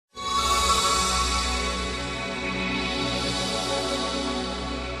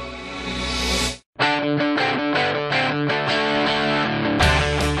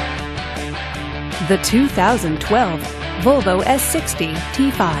The 2012 Volvo S60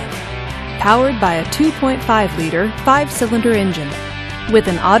 T5. Powered by a 2.5-liter 5-cylinder engine with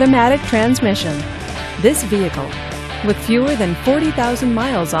an automatic transmission. This vehicle, with fewer than 40,000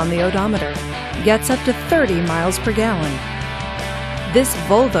 miles on the odometer, gets up to 30 miles per gallon. This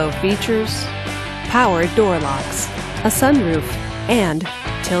Volvo features power door locks, a sunroof, and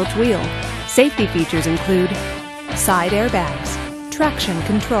tilt wheel. Safety features include side airbags, traction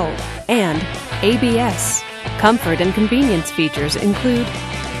control, and ABS. Comfort and convenience features include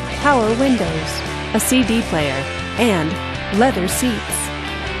power windows, a CD player, and leather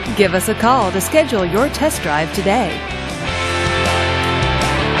seats. Give us a call to schedule your test drive today.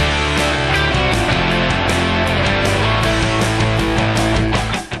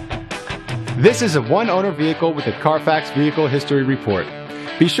 This is a one-owner vehicle with a Carfax Vehicle History Report.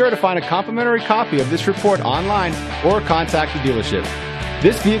 Be sure to find a complimentary copy of this report online or contact the dealership.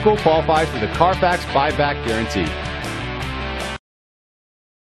 This vehicle qualifies for the Carfax Buyback Guarantee.